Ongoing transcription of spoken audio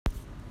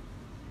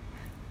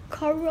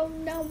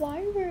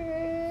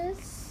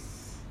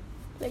Coronavirus.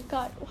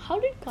 How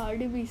did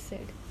Cardi B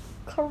said?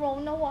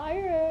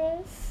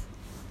 Coronavirus.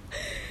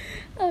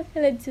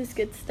 Okay, let's just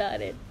get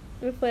started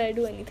before I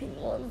do anything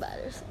more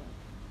embarrassing.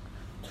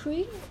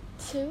 3,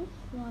 2,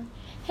 1.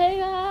 Hey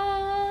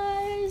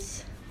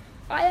guys!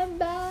 I am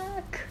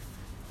back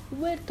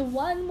with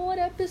one more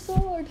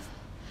episode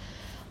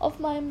of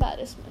my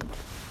embarrassment.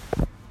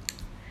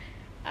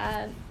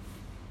 And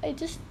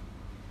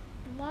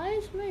why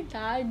is my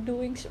dad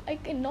doing so? I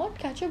cannot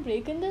catch a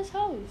break in this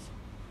house.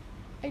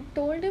 I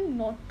told him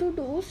not to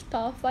do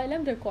stuff while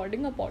I'm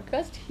recording a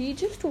podcast. He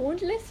just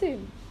won't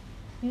listen.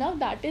 Now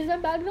that is the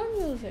background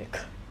music.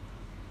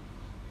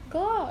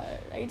 God,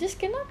 I just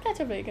cannot catch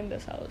a break in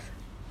this house.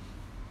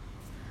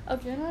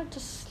 Okay,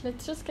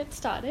 let's just get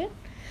started.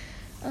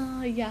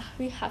 Yeah,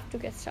 we have to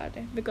get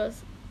started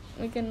because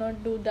we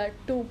cannot do that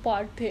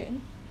 2-part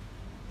thing.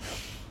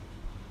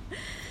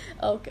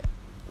 Okay,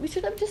 we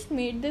should have just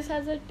made this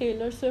as a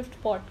Taylor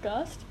Swift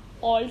podcast,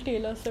 all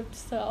Taylor Swift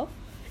stuff.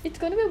 It's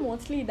gonna be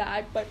mostly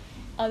that, but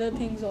other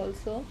things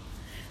also.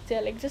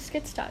 So yeah, just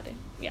get started.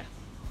 Yeah.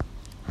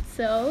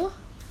 So,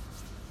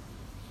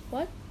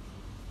 what?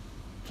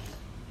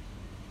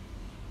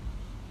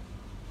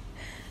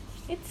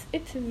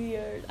 It's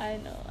weird, I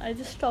know. I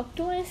just talk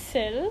to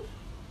myself.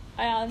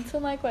 I answer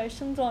my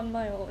questions on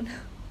my own.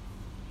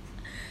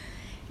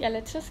 Yeah,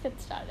 let's just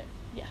get started.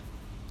 Yeah.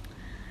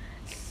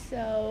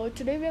 So,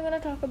 today we're going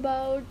to talk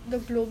about the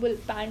global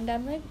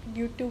pandemic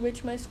due to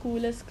which my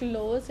school is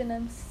closed and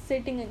I'm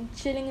sitting and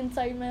chilling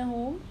inside my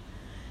home,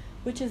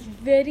 which is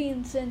very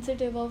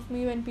insensitive of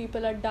me when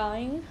people are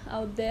dying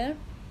out there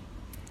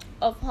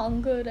of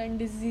hunger and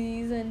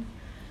disease and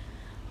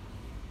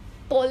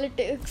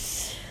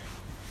politics.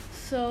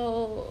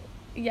 So,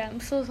 yeah, I'm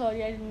so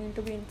sorry, I didn't mean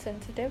to be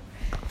insensitive.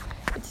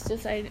 It's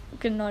just I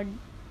cannot.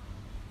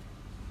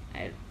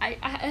 I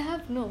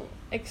have no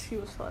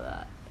excuse for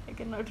that. I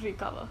cannot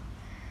recover.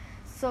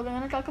 So we're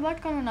gonna talk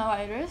about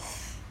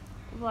coronavirus,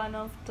 one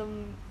of the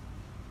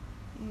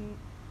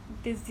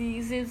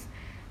diseases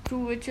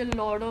through which a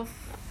lot of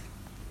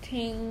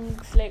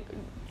things,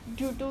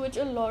 due to which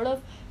a lot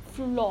of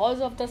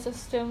flaws of the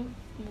system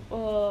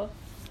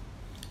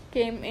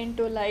came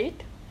into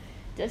light,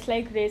 just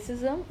like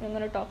racism. We're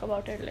gonna talk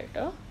about it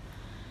later.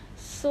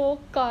 So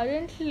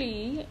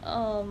currently,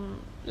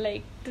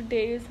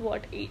 today is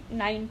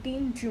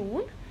 19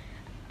 June.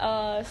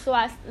 So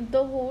as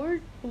the whole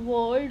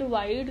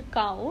worldwide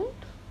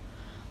count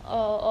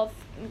of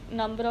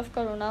number of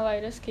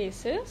coronavirus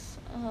cases,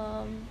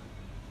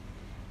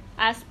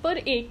 as per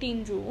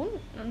 18 June,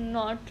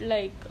 not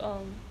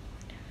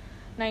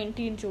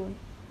 19 June.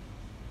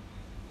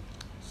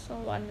 So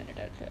 1 minute,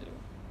 I'll tell you.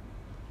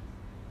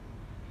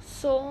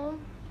 So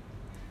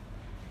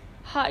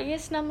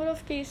highest number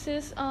of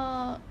cases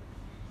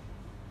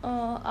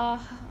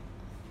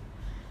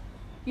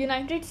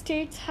United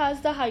States has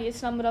the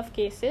highest number of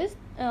cases.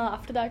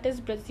 After that is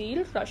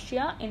Brazil,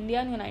 Russia, India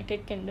and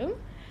United Kingdom.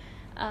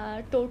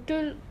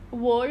 Total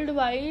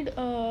worldwide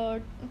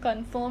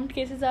confirmed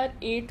cases are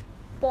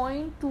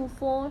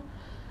 8.24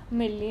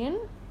 million.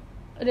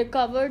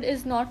 Recovered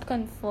is not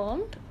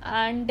confirmed,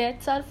 and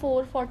deaths are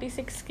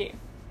 446k.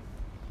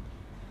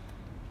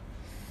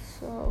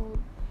 So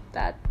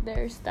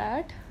there's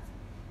that.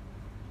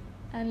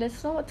 And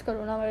let's know what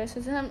coronavirus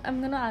is. And I'm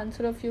gonna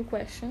answer a few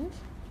questions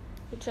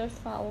which I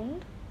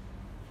found,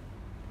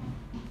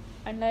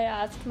 and I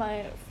asked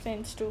my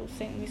friends to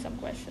send me some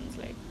questions.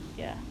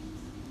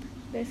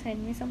 They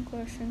sent me some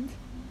questions.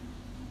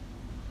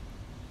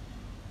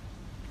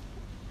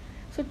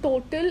 So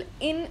total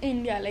in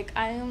India,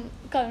 I am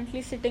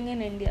currently sitting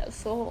in India.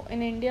 So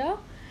in India,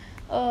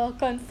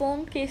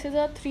 confirmed cases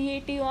are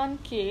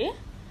 381k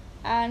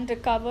and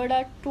recovered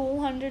are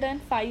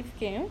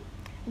 205k.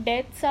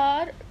 Deaths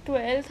are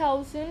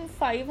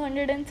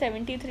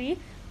 12,573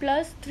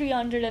 plus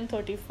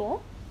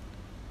 334.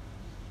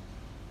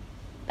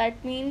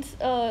 That means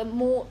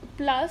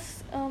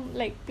plus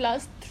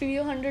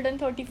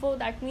 334.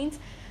 That means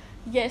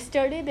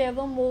yesterday there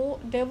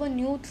were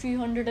new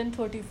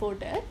 334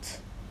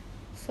 deaths.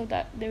 So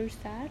there's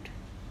that.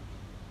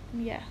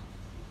 Yeah.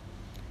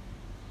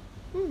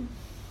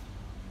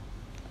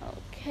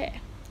 Okay.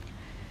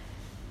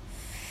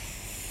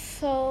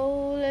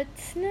 So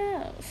let's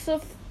know. So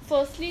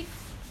firstly,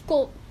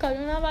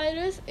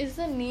 coronavirus is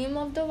the name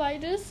of the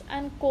virus,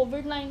 and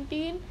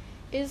COVID-19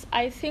 is,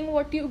 I think,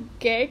 what you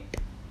get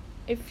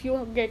if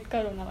you get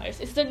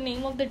coronavirus. It's the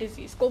name of the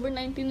disease.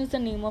 COVID-19 is the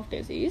name of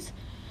disease.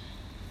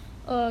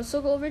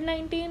 So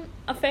COVID-19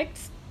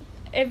 affects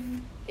it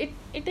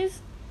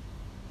is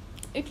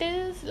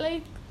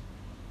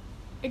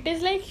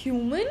like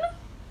human.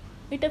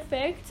 It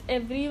affects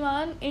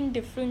everyone in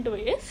different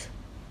ways.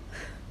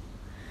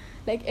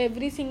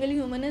 Every single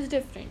human is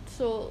different,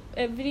 so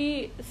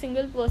every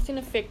single person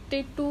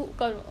affected to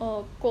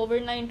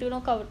COVID-19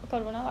 or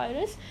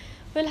coronavirus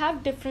will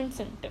have different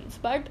symptoms,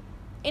 but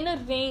in a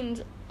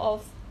range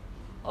of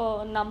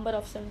number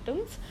of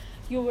symptoms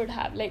you would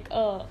have.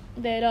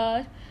 There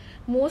are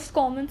Most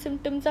common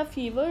symptoms are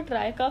fever,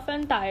 dry cough,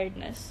 and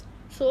tiredness.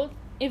 So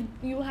if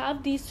you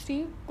have these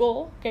three,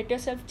 go get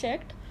yourself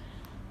checked.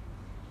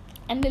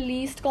 And the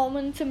least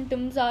common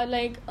symptoms are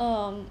like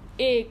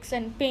aches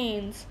and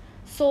pains,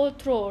 sore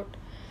throat,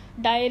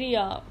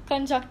 diarrhea,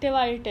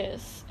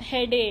 conjunctivitis,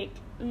 headache,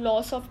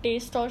 loss of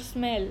taste or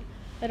smell,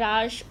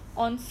 rash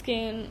on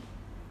skin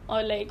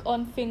or like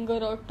on finger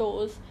or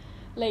toes,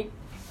 like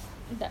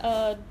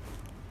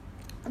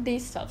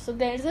these stuff. So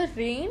there's a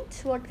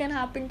range what can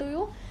happen to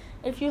you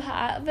if you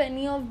have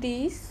any of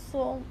these.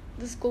 So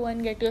just go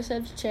and get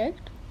yourself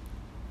checked.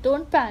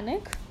 Don't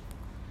panic,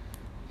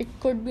 it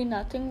could be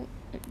nothing,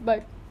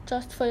 but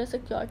just for your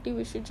security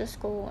we should just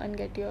go and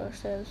get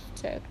yourself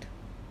checked.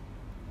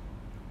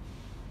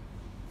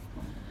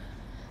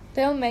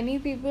 There are many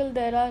people who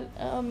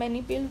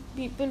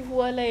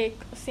are like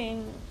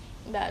saying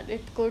that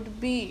it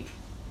could be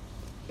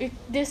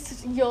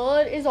this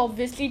year is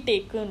obviously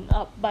taken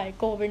up by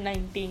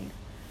COVID-19,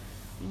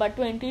 but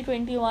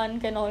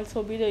 2021 can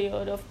also be the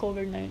year of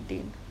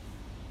COVID-19.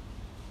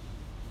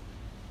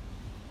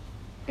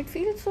 It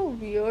feels so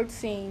weird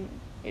saying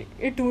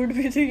it would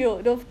be the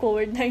year of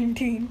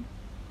COVID-19.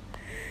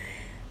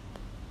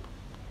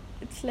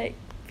 It's like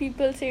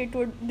people say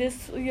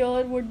this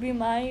year would be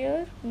my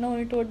year. No,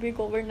 it would be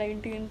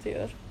COVID-19's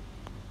year.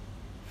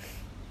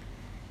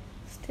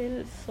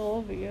 Still so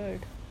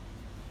weird.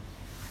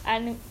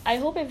 And I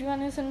hope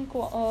everyone is in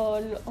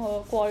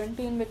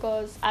quarantine,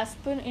 because as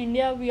per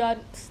India we are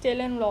still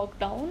in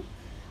lockdown.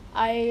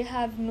 I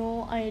have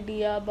no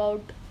idea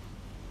about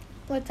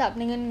what's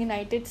happening in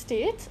United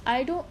States.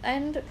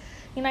 And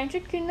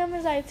United Kingdom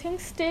is, I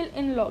think, still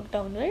in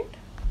lockdown, right?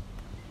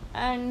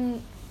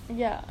 And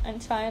yeah,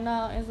 and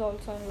China is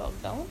also in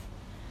lockdown.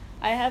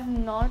 I have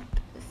not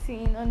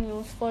seen a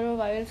news for a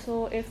while,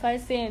 so if I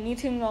say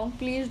anything wrong,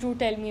 please do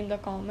tell me in the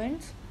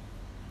comments.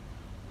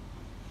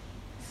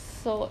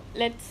 So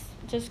let's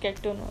just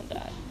get to know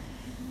that.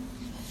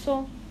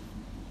 So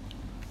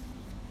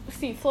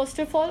see, first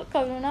of all,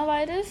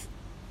 coronavirus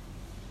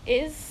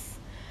is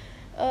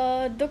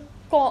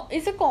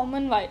is a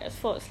common virus.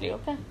 Firstly,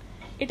 okay,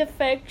 it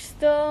affects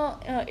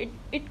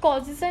it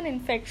causes an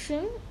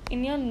infection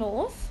in your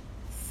nose,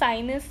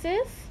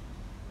 sinuses,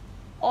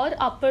 or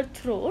upper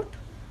throat.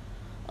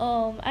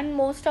 And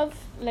most of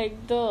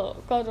like the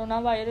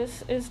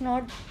coronavirus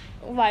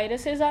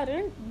viruses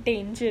aren't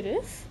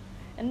dangerous,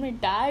 and my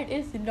dad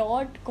is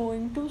not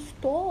going to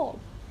stop.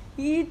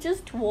 He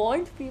just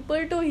wants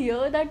people to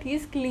hear that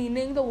he's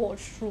cleaning the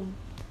washroom.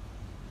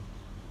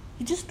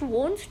 He just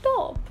won't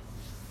stop.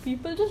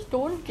 People just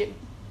don't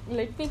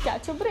let me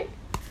catch a break.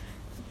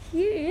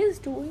 He is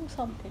doing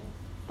something.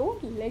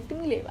 Don't let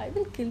me live. I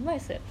will kill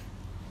myself.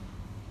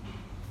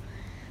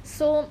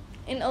 So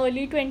in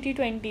early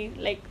 2020,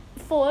 like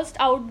first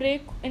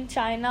outbreak in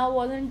China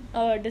was in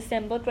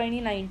December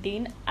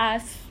 2019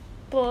 as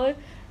per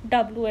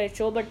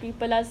WHO, but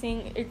people are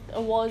saying it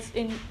was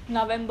in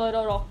November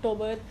or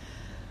October,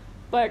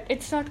 but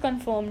it's not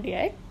confirmed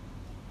yet.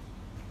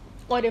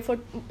 Or if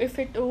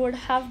it would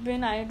have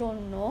been, I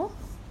don't know.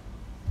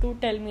 Do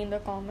tell me in the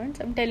comments.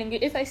 I'm telling you,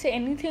 if I say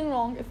anything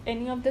wrong, if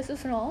any of this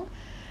is wrong,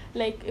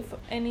 like if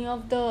any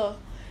of the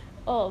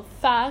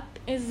fact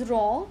is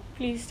wrong,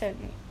 please tell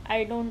me.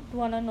 I don't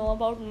want to know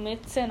about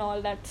myths and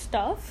all that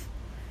stuff.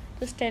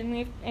 Just tell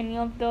me if any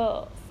of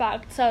the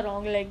facts are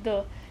wrong, like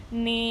the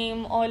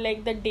name or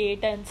like the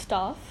date and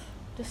stuff.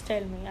 Just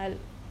tell me, I'll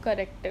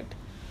correct it,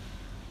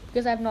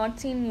 because I've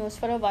not seen news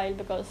for a while,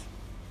 because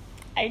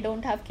I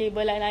don't have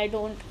cable and I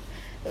don't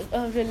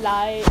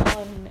rely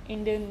on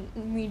Indian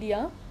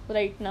media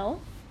right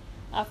now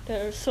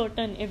after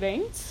certain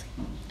events.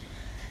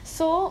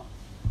 So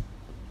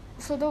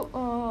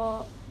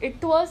the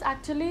it was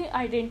actually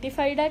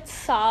identified as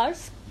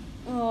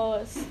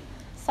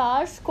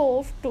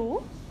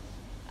SARS-CoV-2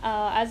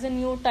 as a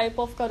new type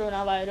of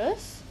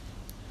coronavirus,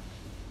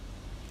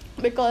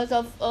 because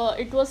of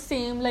it was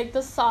same like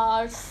the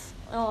SARS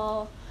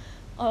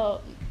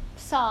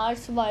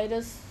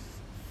virus,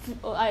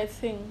 I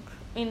think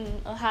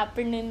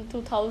happened in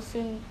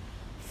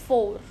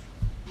 2004.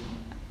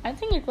 I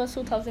think it was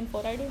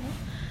 2004, I don't know.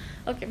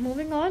 Okay,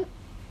 moving on.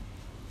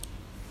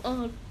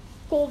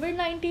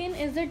 COVID-19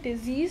 is a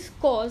disease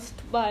caused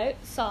by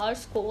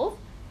SARS-CoV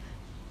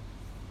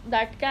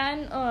that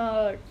can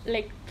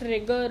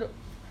trigger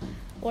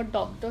what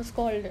doctors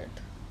called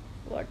it.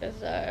 What is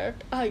that?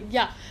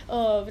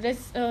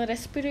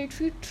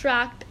 Respiratory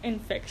tract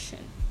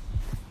infection.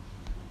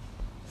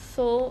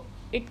 So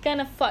it can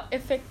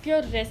affect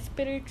your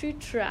respiratory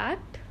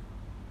tract,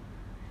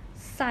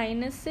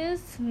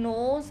 sinuses,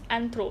 nose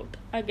and throat.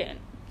 Again,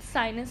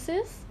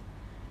 sinuses,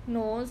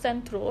 nose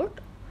and throat,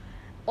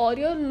 or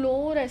your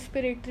low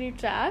respiratory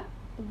tract,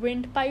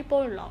 windpipe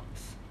or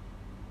lungs.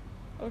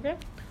 Okay.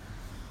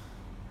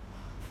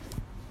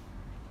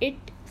 It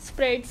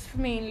spreads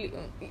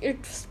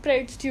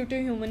due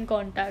to human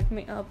contact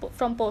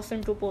from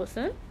person to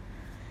person,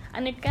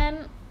 and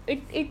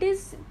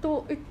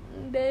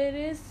there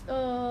is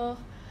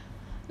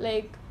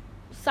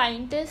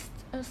scientists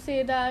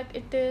say that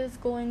it is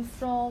going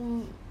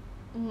from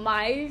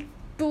mild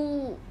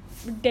to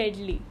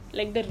deadly.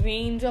 Like the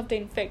range of the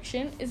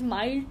infection is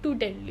mild to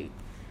deadly.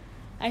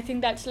 I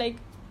think that's like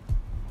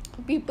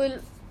people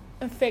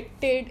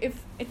affected.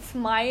 If it's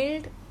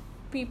mild,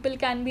 people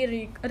can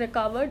be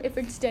recovered. If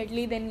it's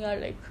deadly, then you're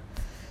like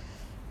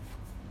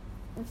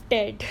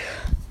dead.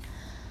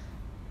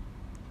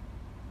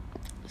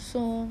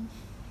 So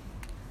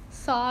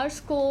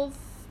SARS-CoV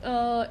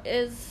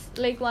is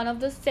like one of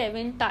the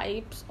 7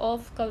 types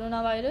of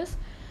coronavirus,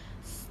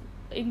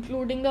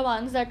 including the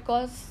ones that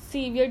cause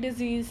severe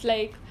disease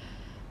like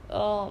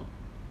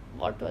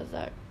what was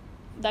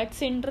that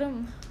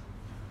syndrome,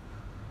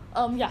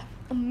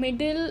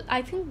 Middle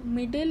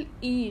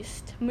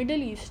East,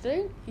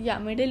 right? Yeah,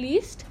 Middle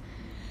East,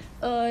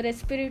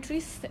 respiratory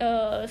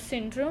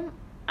syndrome,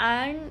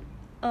 and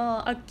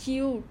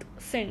acute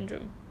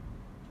syndrome.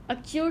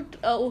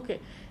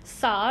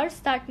 SARS,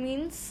 that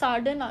means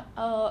sudden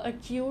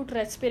acute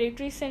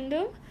respiratory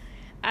syndrome,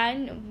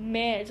 and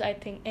MERS, I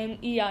think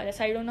MERS,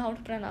 I don't know how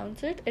to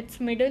pronounce it. It's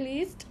Middle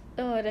East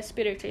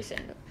respiratory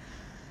syndrome.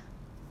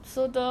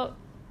 So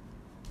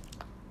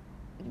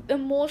the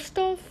most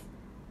of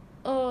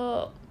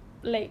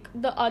like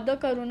the other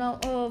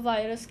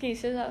coronavirus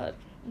cases are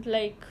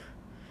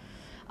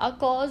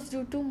caused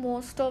due to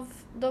most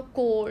of the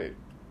cold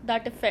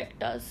that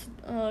affect us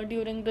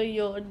during the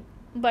year,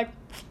 but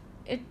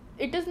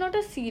it is not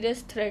a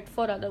serious threat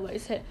for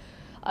otherwise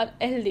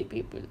healthy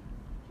people.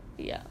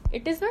 Yeah,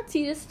 it is not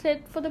serious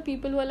threat for the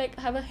people who are like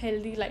have a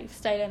healthy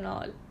lifestyle and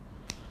all.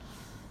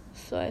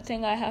 So I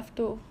think I have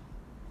to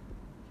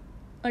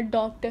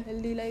adopt a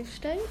healthy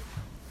lifestyle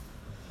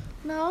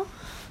now.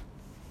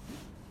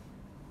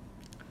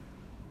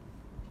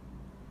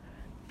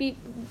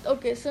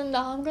 Okay, so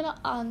now I'm gonna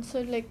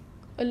answer like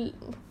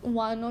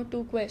one or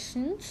two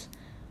questions.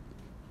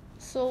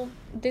 So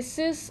this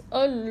is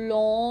a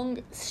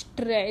long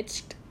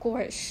stretched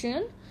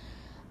question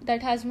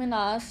that has been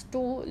asked to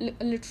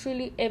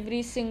literally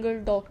every single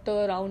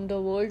doctor around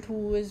the world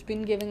who has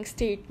been giving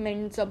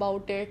statements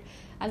about it,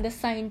 and the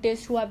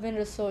scientists who have been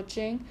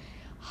researching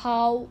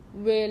how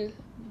will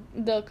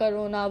the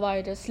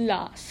coronavirus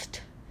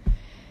last.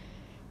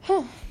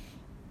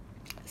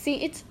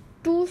 See, it's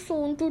too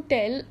soon to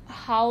tell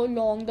how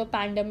long the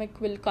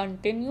pandemic will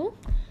continue,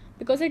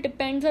 because it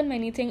depends on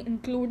many things,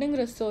 including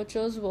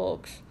researchers'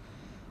 work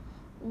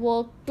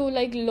to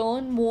like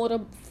learn more.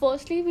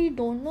 Firstly, we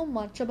don't know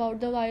much about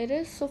the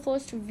virus, so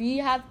first we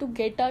have to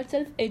get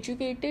ourselves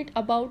educated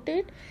about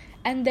it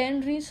and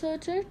then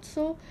research it.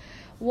 So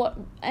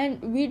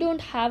we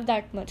don't have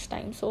that much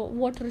time. So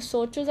what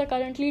researchers are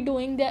currently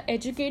doing, they are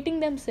educating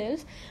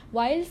themselves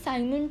while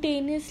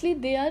simultaneously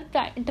they are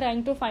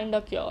trying to find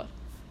a cure.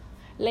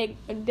 Like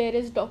there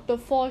is Dr.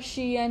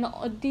 Fauci and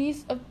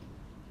these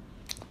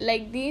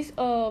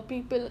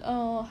people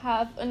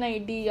have an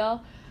idea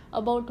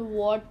about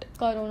what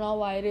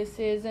coronavirus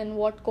is and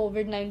what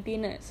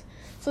COVID-19 is,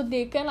 so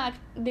they can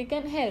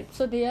help.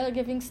 So they are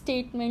giving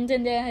statements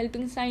and they are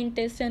helping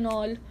scientists and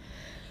all.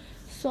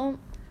 So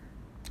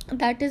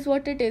that is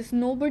what it is.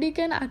 Nobody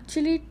can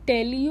actually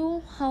tell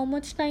you how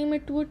much time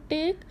it would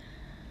take,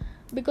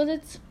 because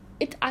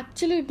it's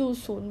actually too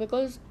soon,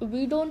 because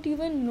we don't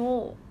even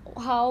know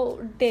how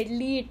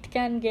deadly it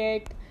can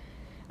get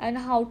and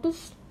how to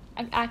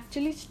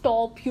actually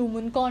stop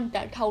human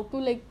contact, how to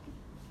like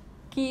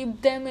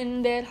keep them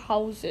in their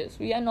houses.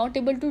 We are not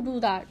able to do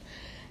that,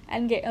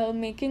 and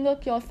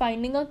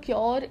finding a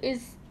cure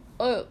is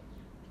a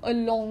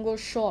longer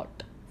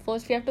shot.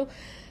 First we have to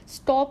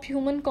stop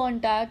human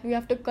contact, we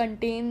have to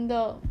contain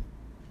the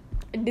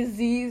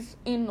disease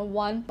in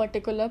one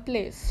particular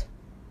place.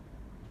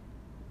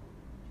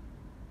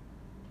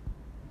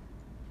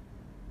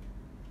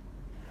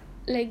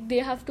 Like they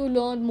have to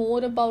learn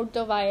more about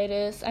the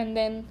virus and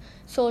then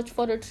search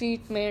for a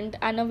treatment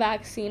and a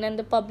vaccine and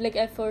the public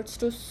efforts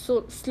to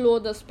slow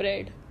the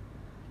spread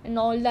and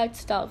all that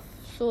stuff.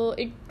 So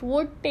it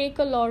would take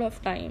a lot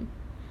of time,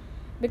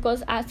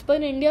 because as per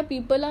India,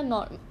 people are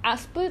not,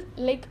 as per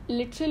like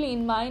literally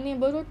in my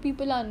neighborhood,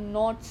 people are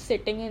not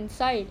sitting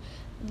inside.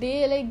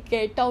 They like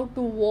get out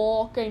to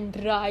walk and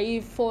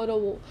drive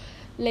for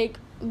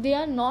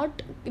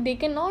they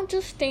cannot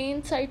just stay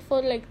inside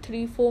for like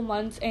 3-4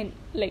 months and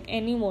like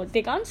anymore.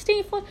 They can't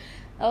stay for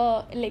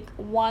like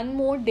one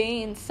more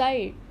day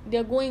inside.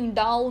 They're going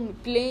down,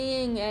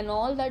 playing and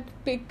all that,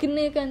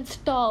 picnic and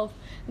stuff.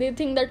 They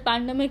think that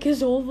pandemic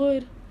is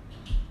over.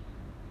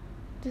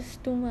 This is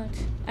too much.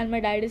 And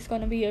my dad is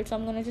gonna be here, so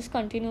I'm gonna just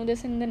continue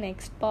this in the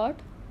next part.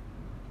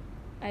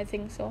 I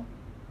think so.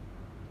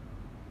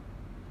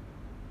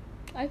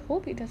 I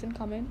hope he doesn't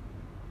come in.